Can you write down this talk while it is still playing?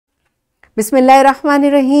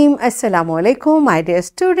Bismillahirrahmanirrahim. Assalamu alaikum, my dear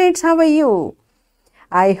students. How are you?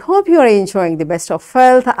 I hope you are enjoying the best of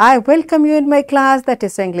health. I welcome you in my class, that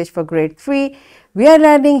is English for grade 3. We are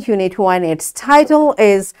learning Unit 1. Its title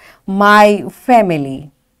is My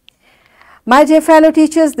Family. My dear fellow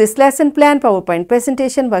teachers, this lesson plan, PowerPoint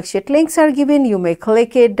presentation, worksheet links are given. You may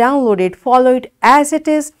click it, download it, follow it as it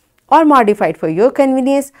is or modify it for your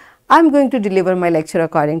convenience. I am going to deliver my lecture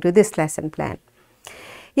according to this lesson plan.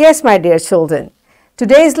 Yes, my dear children,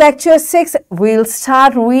 today's lecture 6, we'll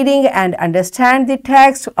start reading and understand the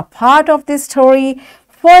text, a part of this story.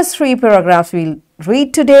 First 3 paragraphs we'll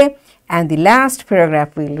read today and the last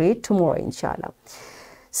paragraph we'll read tomorrow, inshallah.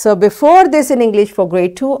 So before this in English for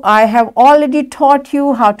grade 2, I have already taught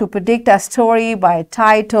you how to predict a story by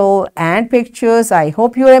title and pictures. I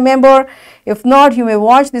hope you remember. If not, you may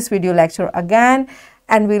watch this video lecture again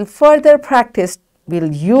and we'll further practice.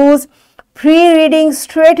 We'll use pre-reading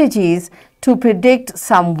strategies to predict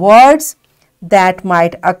some words that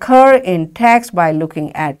might occur in text by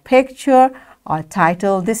looking at picture or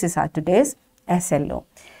title. This is our today's SLO.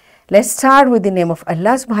 Let's start with the name of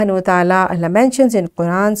Allah subhanahu wa ta'ala. Allah mentions in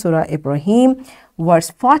Quran, Surah Ibrahim, verse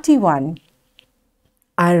 41,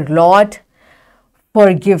 Our Lord,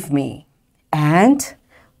 forgive me and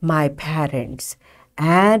my parents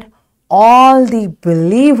and all the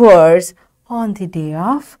believers on the day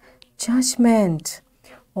of judgment.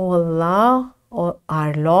 Oh Allah, oh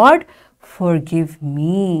our Lord, forgive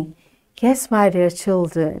me. Yes, my dear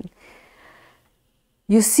children.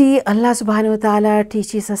 You see, Allah subhanahu wa ta'ala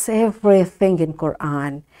teaches us everything in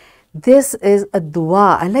Quran. This is a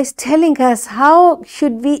dua. Allah is telling us how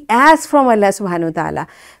should we ask from Allah subhanahu wa ta'ala.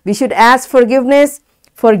 We should ask forgiveness.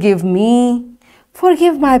 Forgive me,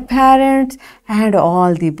 forgive my parents and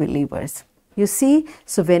all the believers. You see,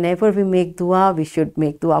 so whenever we make dua, we should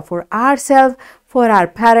make dua for ourselves, for our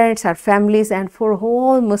parents, our families, and for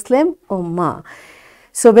whole Muslim ummah.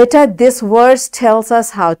 So beta, this verse tells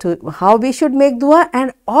us how we should make dua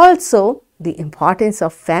and also the importance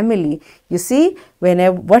of family. You see,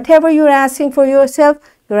 whatever you're asking for yourself,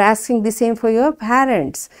 you're asking the same for your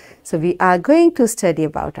parents. So we are going to study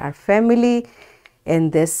about our family in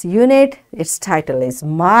this unit. Its title is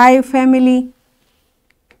My Family.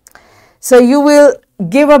 So you will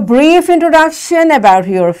give a brief introduction about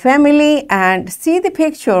your family and see the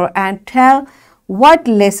picture and tell what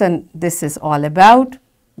lesson this is all about.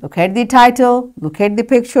 Look at the title, look at the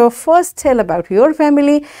picture. First tell about your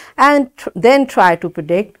family and then try to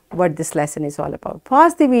predict what this lesson is all about.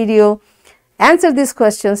 Pause the video, answer these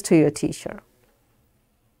questions to your teacher.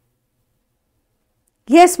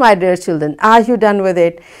 Yes, my dear children, are you done with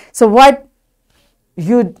it? So what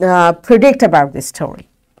you predict about this story?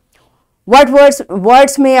 What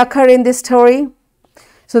words may occur in this story?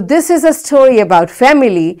 So this is a story about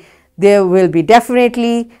family. There will be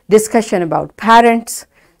definitely discussion about parents,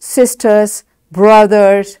 sisters,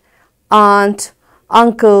 brothers, aunt,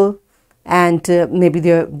 uncle, and maybe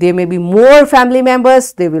there may be more family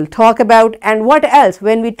members they will talk about. And what else?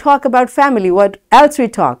 When we talk about family, what else we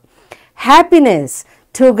talk? Happiness,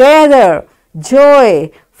 together,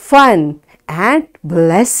 joy, fun, and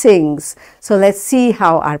blessings. So let's see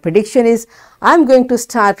how our prediction is. I'm going to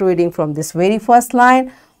start reading from this very first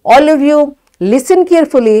line. All of you listen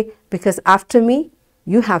carefully because after me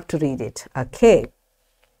you have to read it. Okay.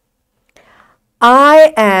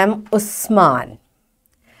 I am Usman.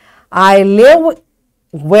 I live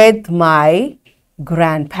with my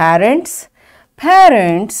grandparents,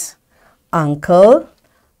 parents, uncle,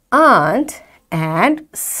 aunt, and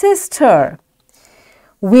sister.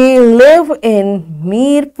 We live in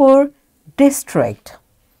Mirpur district.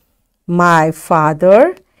 My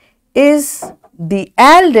father is the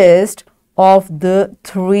eldest of the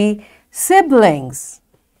 3 siblings.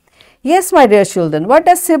 Yes, my dear children, what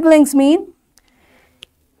does siblings mean?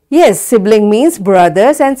 Yes, sibling means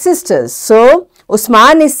brothers and sisters. So,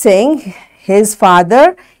 Usman is saying his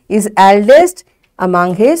father is eldest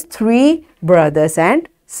among his 3 brothers and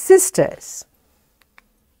sisters.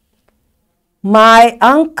 My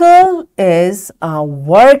uncle is a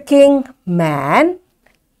working man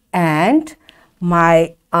and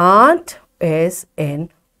my aunt is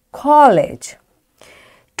in college.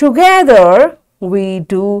 Together we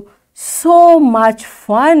do so much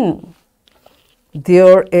fun.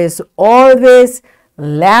 There is always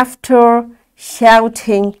laughter,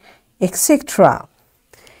 shouting, etc.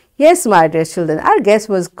 Yes, my dear children, our guess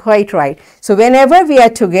was quite right. So whenever we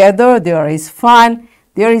are together, there is fun,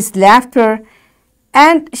 there is laughter,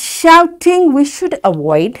 and shouting we should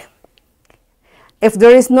avoid. If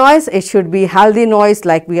there is noise, it should be healthy noise,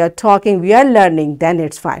 like we are talking, we are learning, then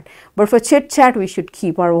it's fine. But for chit chat, we should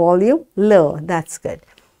keep our volume low. That's good.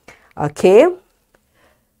 Okay.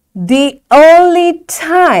 The only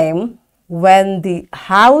time when the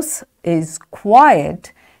house is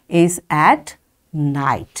quiet is at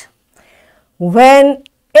night. When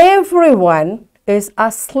everyone is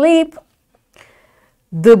asleep,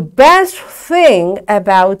 the best thing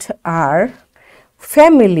about our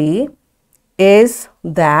family is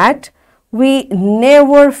that we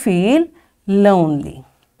never feel lonely.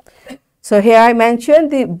 So here I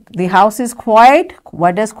mentioned the house is quiet.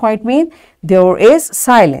 What does quiet mean? There is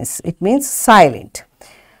silence. It means silent.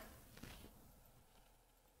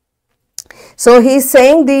 So he's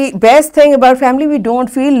saying the best thing about family, we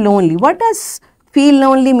don't feel lonely. What does feel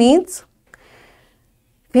lonely means?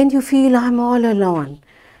 When you feel I'm all alone.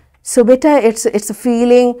 So beta, it's a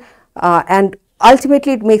feeling and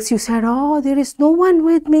ultimately it makes you sad. Oh, there is no one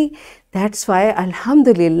with me. That's why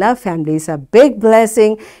alhamdulillah, family is a big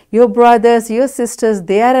blessing. Your brothers, your sisters,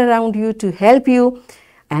 they are around you to help you.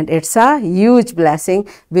 And it's a huge blessing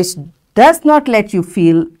which does not let you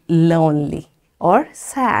feel lonely or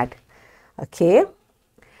sad. Okay.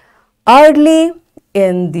 Early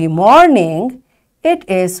in the morning, it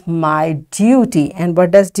is my duty. And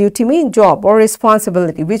what does duty mean? Job or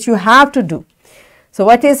responsibility, which you have to do. So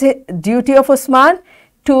what is the duty of Usman?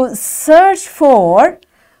 To search for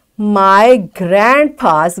my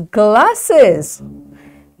grandpa's glasses.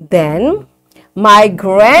 Then my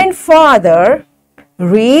grandfather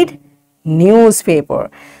read newspaper.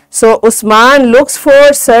 So Usman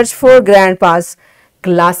search for grandpa's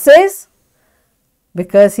glasses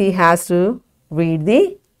because he has to read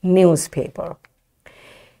the newspaper.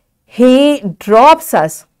 He drops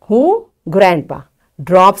us, who? Grandpa,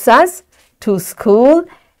 drops us to school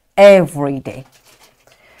every day.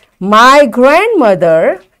 My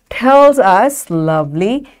grandmother tells us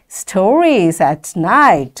lovely stories at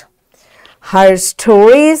night. Her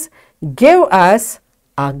stories give us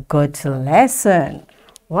a good lesson.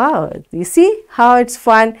 Wow, you see how it's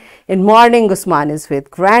fun? In morning, Usman is with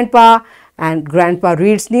grandpa and grandpa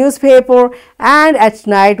reads newspaper, and at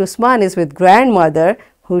night Usman is with grandmother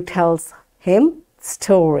who tells him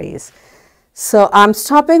stories. So I'm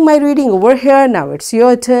stopping my reading over here. Now it's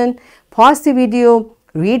your turn. Pause the video,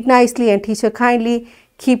 read nicely, and teacher kindly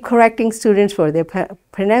keep correcting students for their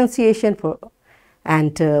pronunciation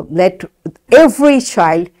and let every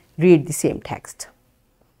child read the same text.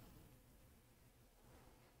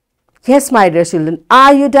 Yes, my dear children,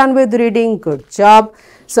 are you done with reading? Good job.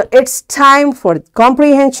 So it's time for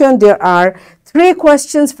comprehension. There are 3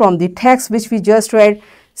 questions from the text which we just read.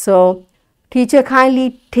 So teacher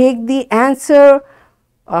kindly take the answer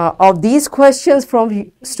of these questions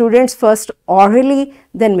from students first orally,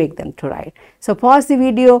 then make them to write. So pause the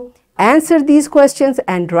video, answer these questions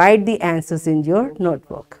and write the answers in your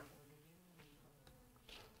notebook.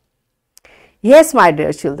 Yes, my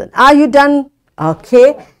dear children, are you done?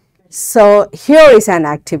 Okay. So here is an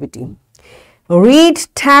activity. Read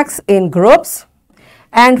text in groups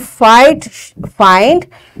and find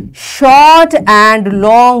short and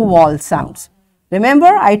long vowel sounds. Remember,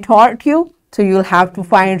 I taught you, so you'll have to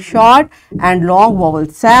find short and long vowel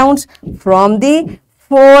sounds from the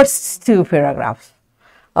first 2 paragraphs.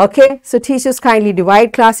 Okay, so teachers kindly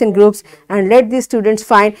divide class in groups and let the students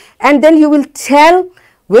find, and then you will tell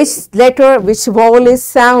which letter, which vowel is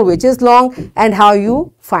sound, which is long, and how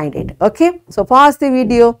you find it. Okay, so pause the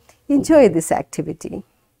video, enjoy this activity.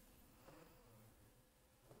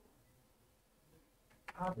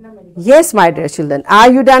 Yes, my dear children, are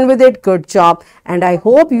you done with it? Good job. And I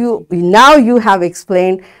hope now you have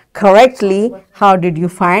explained correctly how did you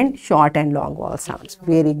find short and long vowel sounds.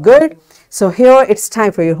 Very good. So here it's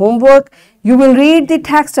time for your homework. You will read the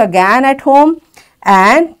text again at home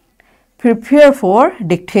and prepare for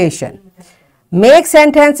dictation. Make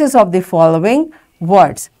sentences of the following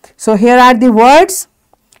words. So here are the words.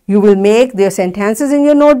 You will make their sentences in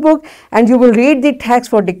your notebook and you will read the text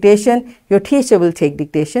for dictation. Your teacher will take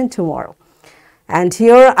dictation tomorrow. And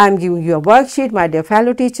here I am giving you a worksheet, my dear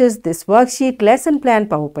fellow teachers. This worksheet, lesson plan,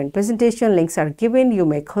 PowerPoint presentation, links are given. You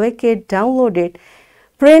may click it, download it,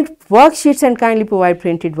 print worksheets and kindly provide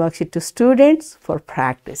printed worksheet to students for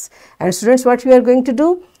practice. And students, what we are going to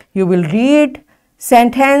do? You will read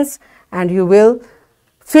sentence and you will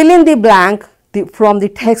fill in the blank from the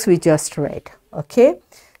text we just read. Okay.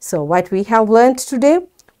 So what we have learned today?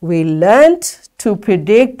 We learned to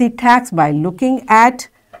predict the text by looking at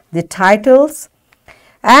the titles,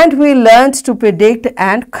 and we learned to predict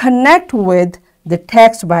and connect with the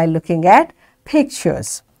text by looking at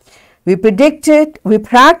pictures. We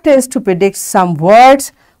practiced to predict some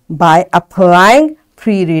words by applying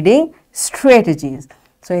pre-reading strategies.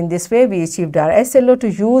 So in this way, we achieved our SLO to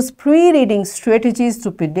use pre-reading strategies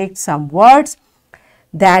to predict some words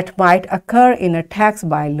that might occur in a text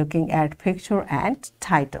by looking at picture and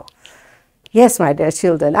title. Yes, my dear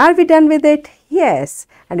children, are we done with it? Yes,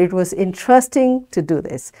 and it was interesting to do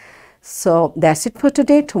this. So that's it for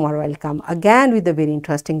today. Tomorrow I'll come again with a very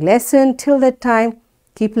interesting lesson. Till that time,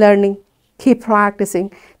 keep learning, keep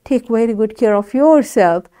practicing, take very good care of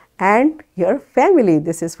yourself and your family.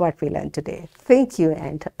 This is what we learned today. Thank you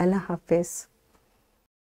and Allah Hafiz.